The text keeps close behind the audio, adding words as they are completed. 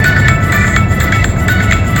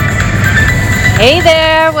Hey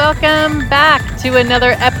there, welcome back to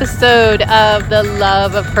another episode of the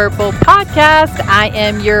Love of Purple podcast. I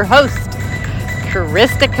am your host,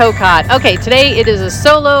 Krista Kokot. Okay, today it is a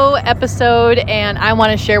solo episode and I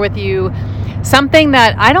want to share with you something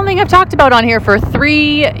that I don't think I've talked about on here for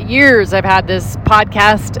 3 years. I've had this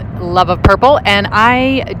podcast, Love of Purple, and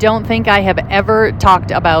I don't think I have ever talked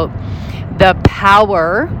about the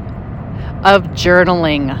power of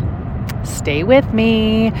journaling. Stay with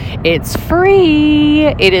me. It's free.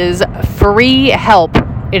 It is free help,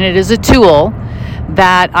 and it is a tool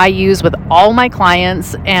that I use with all my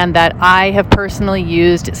clients and that I have personally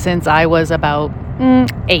used since I was about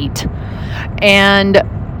 8. And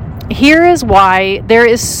here is why there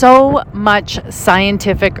is so much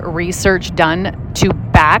scientific research done to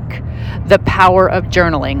back the power of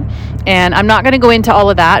journaling. And I'm not going to go into all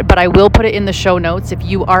of that, but I will put it in the show notes if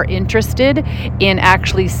you are interested in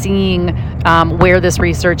actually seeing where this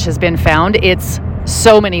research has been found. It's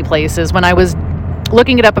so many places. When I was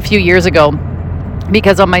looking it up a few years ago,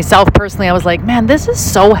 because of myself personally, I was like, man, this is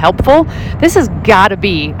so helpful. This has got to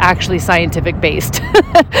be actually scientific based.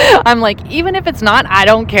 I'm like, even if it's not, I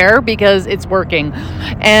don't care because it's working.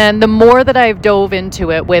 And the more that I've dove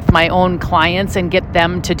into it with my own clients and get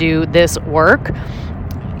them to do this work,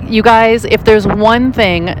 you guys, if there's one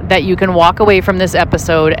thing that you can walk away from this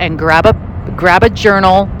episode and grab a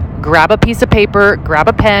journal, grab a piece of paper, grab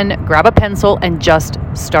a pen, grab a pencil, and just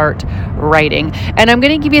start writing. And I'm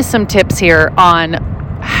going to give you some tips here on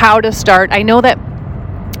how to start. I know that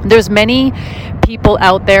there's many people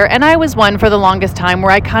out there, and I was one for the longest time,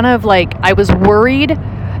 where I was worried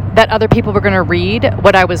that other people were going to read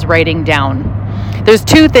what I was writing down. There's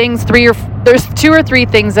two or three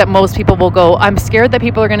things that most people will go, I'm scared that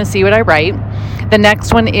people are going to see what I write. The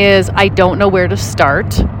next one is, I don't know where to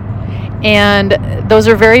start. And those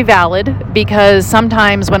are very valid, because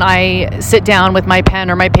sometimes when I sit down with my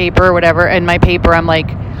pen or my paper or whatever, and my paper, I'm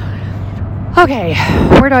like, okay,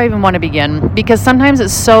 where do I even want to begin? Because sometimes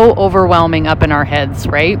it's so overwhelming up in our heads,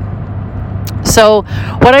 right? So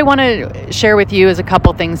what I want to share with you is a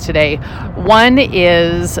couple things today. One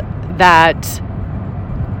is that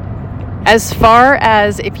as far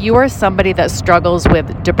as if you are somebody that struggles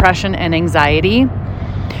with depression and anxiety,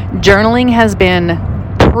 journaling has been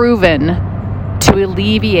proven to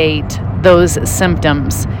alleviate those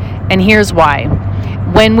symptoms. And here's why.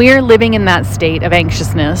 When we are living in that state of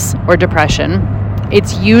anxiousness or depression,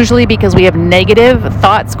 it's usually because we have negative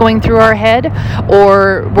thoughts going through our head,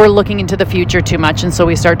 or we're looking into the future too much, and so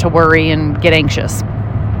we start to worry and get anxious.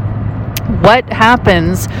 What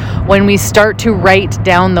happens when we start to write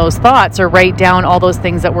down those thoughts or write down all those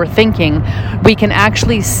things that we're thinking? We can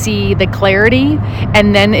actually see the clarity,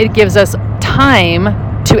 and then it gives us time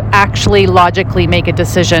to actually logically make a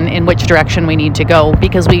decision in which direction we need to go,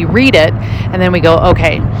 because we read it and then we go,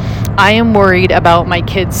 okay, I am worried about my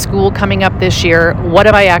kids' school coming up this year. What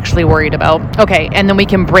am I actually worried about? Okay, and then we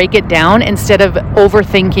can break it down instead of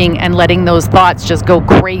overthinking and letting those thoughts just go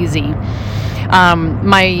crazy.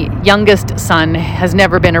 My youngest son has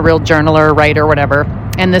never been a real journaler or writer or whatever,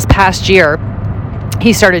 and this past year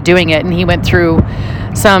he started doing it, and he went through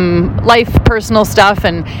some personal stuff,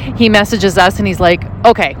 and he messages us and he's like,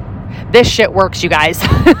 okay, this shit works, you guys.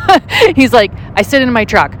 He's like, I sit in my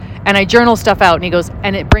truck and I journal stuff out, and he goes,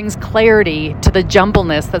 and it brings clarity to the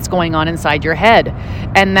jumbleness that's going on inside your head.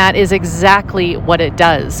 And that is exactly what it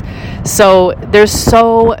does. So there's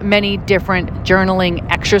so many different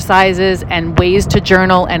journaling exercises and ways to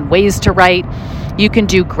journal and ways to write. You can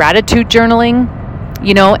do gratitude journaling,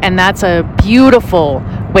 and that's a beautiful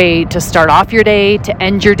way to start off your day, to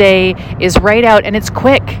end your day, is write out, and it's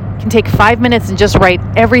quick. It can take 5 minutes and just write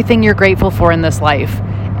everything you're grateful for in this life.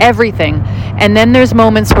 Everything. And then there's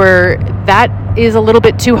moments where that is a little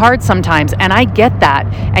bit too hard sometimes, and I get that.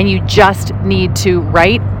 And you just need to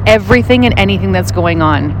write everything and anything that's going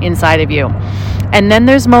on inside of you. And then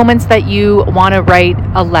there's moments that you want to write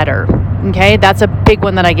a letter. Okay, that's a big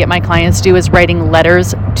one that I get my clients to do, is writing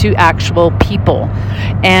letters to actual people.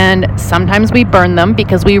 And sometimes we burn them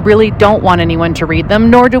because we really don't want anyone to read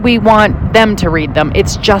them, nor do we want them to read them.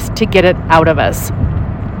 It's just to get it out of us.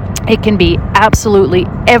 It can be absolutely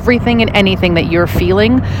everything and anything that you're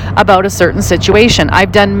feeling about a certain situation.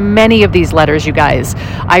 I've done many of these letters, you guys.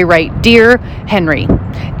 I write, Dear Henry,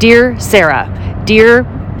 Dear Sarah, Dear,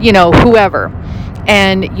 whoever.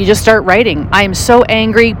 And you just start writing. I am so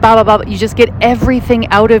angry, blah, blah, blah. You just get everything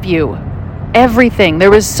out of you. Everything.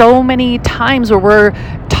 There was so many times where we're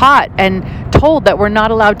taught and told that we're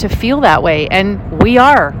not allowed to feel that way. And we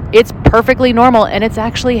are. It's perfectly normal, and it's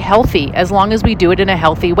actually healthy as long as we do it in a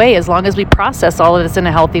healthy way, as long as we process all of this in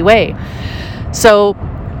a healthy way. So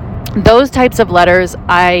those types of letters,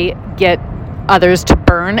 I get others to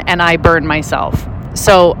burn, and I burn myself.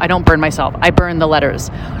 So I don't burn myself, I burn the letters.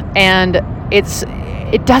 And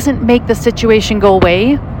it doesn't make the situation go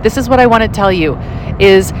away. This is what I want to tell you,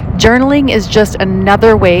 is journaling is just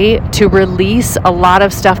another way to release a lot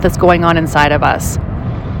of stuff that's going on inside of us.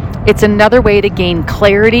 It's another way to gain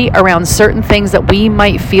clarity around certain things that we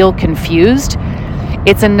might feel confused.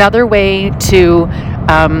 It's another way to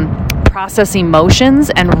process emotions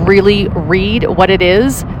and really read what it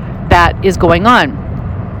is that is going on.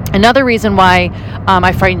 Another reason why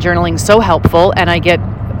I find journaling so helpful, and I get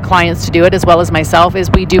clients to do it as well as myself, is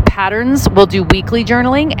we do patterns. We'll do weekly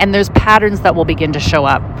journaling, and there's patterns that will begin to show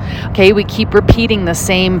up. Okay, we keep repeating the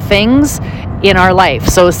same things in our life.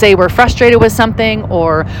 So say we're frustrated with something,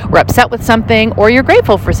 or we're upset with something, or you're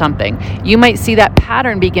grateful for something. You might see that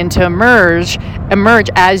pattern begin to emerge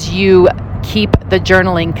as you keep the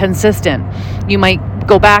journaling consistent. You might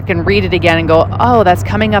go back and read it again and go, oh, that's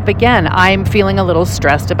coming up again. I'm feeling a little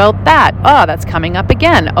stressed about that. Oh, that's coming up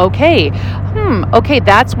again. Okay. Okay,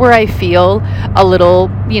 that's where I feel a little,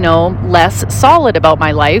 less solid about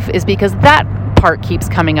my life, is because that part keeps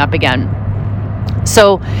coming up again.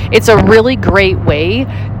 So it's a really great way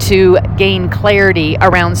to gain clarity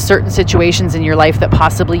around certain situations in your life that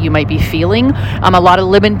possibly you might be feeling. A lot of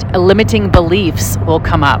limiting beliefs will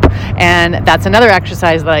come up. And that's another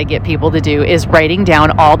exercise that I get people to do, is writing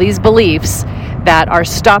down all these beliefs that are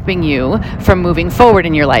stopping you from moving forward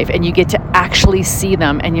in your life. And you get to actually see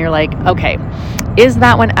them, and you're like, okay, is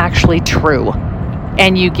that one actually true?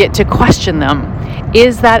 And you get to question them.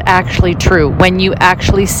 Is that actually true when you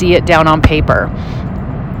actually see it down on paper?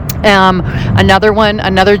 Another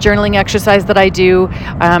journaling exercise that I do,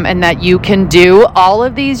 and that you can do, all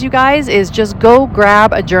of these, you guys, is just go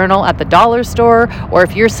grab a journal at the dollar store, or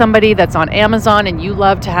if you're somebody that's on Amazon and you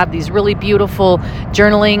love to have these really beautiful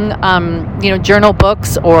journaling, journal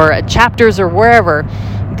books or chapters or wherever,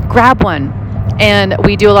 grab one. And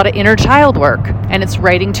we do a lot of inner child work, and it's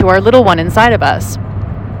writing to our little one inside of us.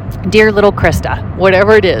 Dear little Krista,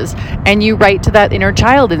 whatever it is, and you write to that inner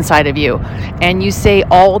child inside of you, and you say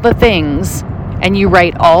all the things, and you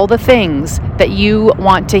write all the things that you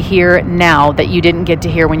want to hear now that you didn't get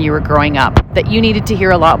to hear when you were growing up, that you needed to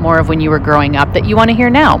hear a lot more of when you were growing up, that you want to hear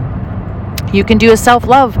now. You can do a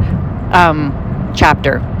self-love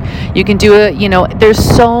chapter. You can do there's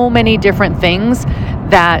so many different things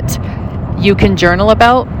that you can journal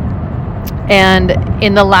about. And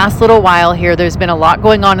in the last little while here, there's been a lot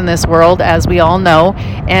going on in this world, as we all know.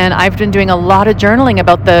 And I've been doing a lot of journaling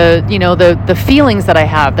about the feelings that I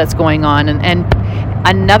have that's going on. And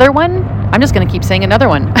another one, I'm just going to keep saying another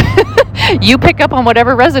one. You pick up on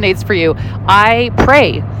whatever resonates for you. I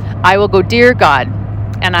pray. I will go, dear God,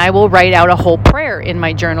 and I will write out a whole prayer in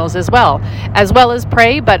my journals as well as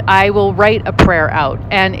pray, but I will write a prayer out,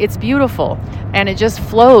 and it's beautiful, and it just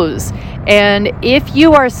flows. And if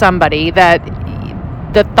you are somebody that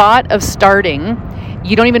the thought of starting,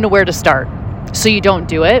 you don't even know where to start, so you don't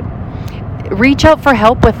do it, reach out for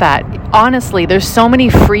help with that. Honestly, there's so many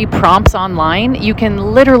free prompts online. You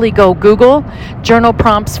can literally go Google journal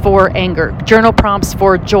prompts for anger, journal prompts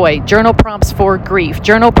for joy, journal prompts for grief,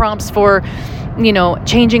 journal prompts for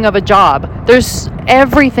changing of a job. There's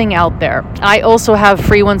everything out there. I also have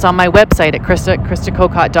free ones on my website at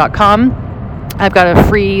kristakokot.com. I've got a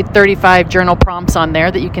free 35 journal prompts on there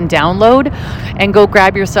that you can download and go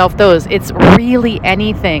grab yourself those. It's really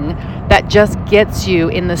anything that just gets you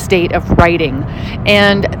in the state of writing.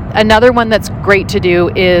 And another one that's great to do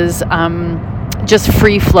is just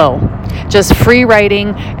free flow, just free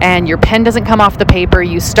writing, and your pen doesn't come off the paper.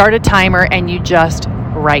 You start a timer and you just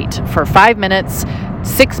write for 5 minutes,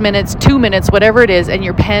 6 minutes, 2 minutes, whatever it is, and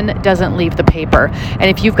your pen doesn't leave the paper. And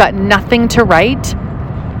if you've got nothing to write,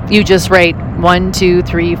 you just write 1, 2,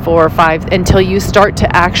 3, 4, 5 until you start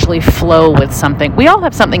to actually flow with something. We all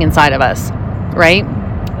have something inside of us, right?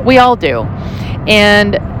 We all do.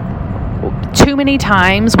 And too many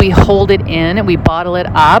times we hold it in and we bottle it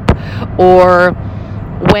up, or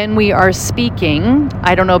when we are speaking,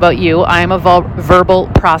 I don't know about you, I'm a verbal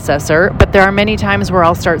processor, but there are many times where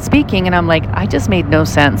I'll start speaking and I'm like, I just made no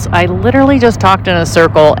sense. I literally just talked in a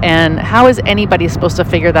circle, and how is anybody supposed to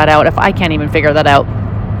figure that out if I can't even figure that out?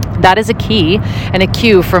 That is a key and a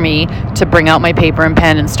cue for me to bring out my paper and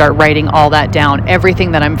pen and start writing all that down,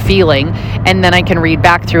 everything that I'm feeling, and then I can read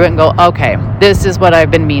back through it and go, okay, this is what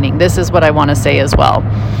I've been meaning. This is what I want to say as well.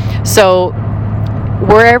 So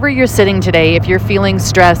wherever you're sitting today, if you're feeling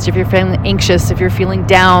stressed, if you're feeling anxious, if you're feeling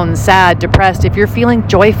down, sad, depressed, if you're feeling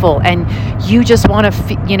joyful and you just want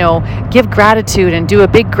to, give gratitude and do a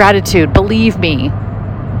big gratitude, believe me,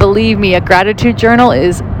 believe me, a gratitude journal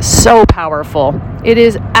is so powerful. It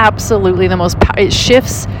is absolutely it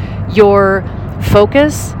shifts your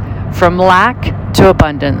focus from lack to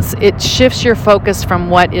abundance. It shifts your focus from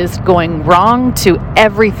what is going wrong to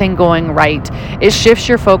everything going right. It shifts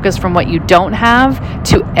your focus from what you don't have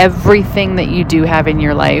to everything that you do have in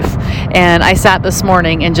your life. And I sat this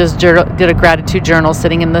morning and just did a gratitude journal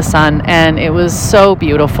sitting in the sun, and it was so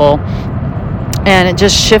beautiful. And it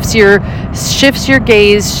just shifts your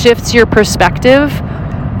gaze, shifts your perspective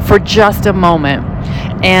for just a moment.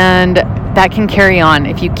 And that can carry on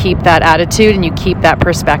if you keep that attitude and you keep that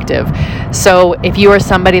perspective. So if you are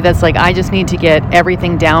somebody that's like, I just need to get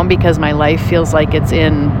everything down because my life feels like it's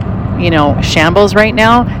in, shambles right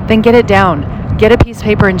now, then get it down. Get a piece of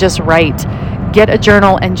paper and just write. Get a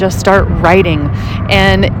journal and just start writing.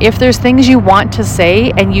 And if there's things you want to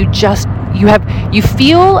say and you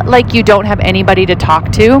feel like you don't have anybody to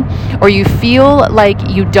talk to, or you feel like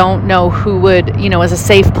you don't know who would, is a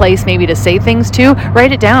safe place maybe to say things to,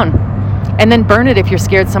 write it down. And then burn it if you're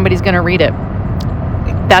scared somebody's going to read it.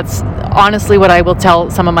 That's honestly what I will tell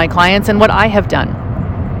some of my clients and what I have done.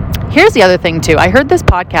 Here's the other thing too. I heard this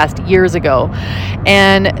podcast years ago,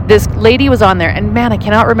 and this lady was on there, and man, I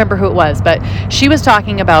cannot remember who it was, but she was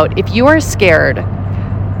talking about if you are scared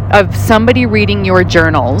of somebody reading your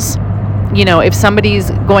journals, if somebody's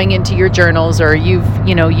going into your journals, or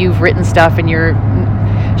you've written stuff and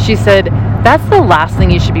she said, that's the last thing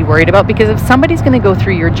you should be worried about, because if somebody's going to go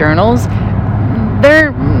through your journals,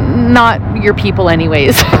 they're not your people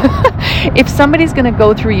anyways. If somebody's going to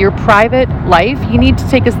go through your private life, you need to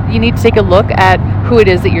take a look at who it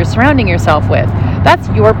is that you're surrounding yourself with. That's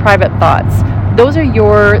your private thoughts. Those are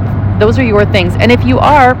your things. And if you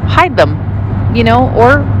are, hide them,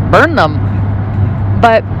 or burn them.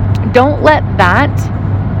 But don't let that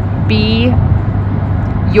be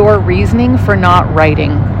your reasoning for not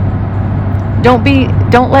writing.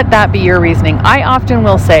 Don't let that be your reasoning. I often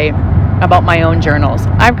will say about my own journals,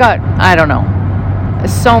 I've got,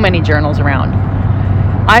 so many journals around.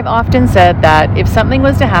 I've often said that if something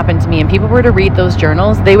was to happen to me and people were to read those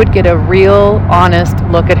journals, they would get a real honest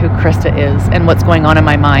look at who Krista is and what's going on in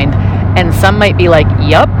my mind. And some might be like,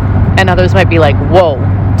 yup, and others might be like, whoa,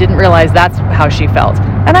 didn't realize that's how she felt.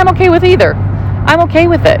 And I'm okay with either. I'm okay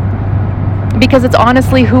with it because it's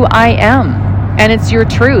honestly who I am, and it's your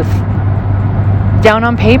truth down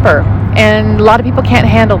on paper. And a lot of people can't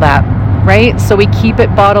handle that, right? So we keep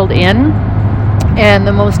it bottled in. And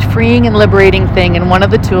the most freeing and liberating thing, and one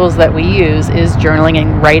of the tools that we use, is journaling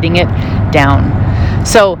and writing it down.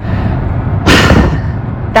 So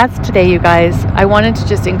that's today, you guys. I wanted to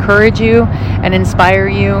just encourage you and inspire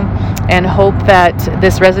you and hope that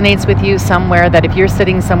this resonates with you somewhere, that if you're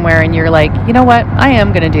sitting somewhere and you're like, you know what, I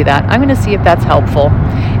am going to do that. I'm going to see if that's helpful,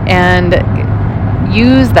 and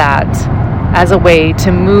use that as a way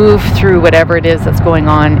to move through whatever it is that's going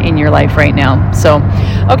on in your life right now. So,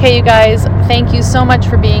 okay, you guys, thank you so much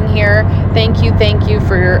for being here. Thank you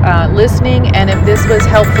for listening. And if this was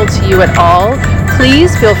helpful to you at all,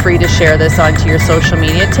 please feel free to share this onto your social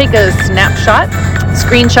media. Take a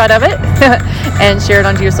screenshot of it, and share it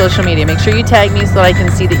onto your social media. Make sure you tag me so that I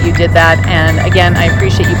can see that you did that. And again, I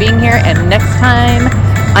appreciate you being here. And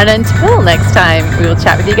until next time, we will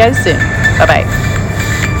chat with you guys soon. Bye-bye.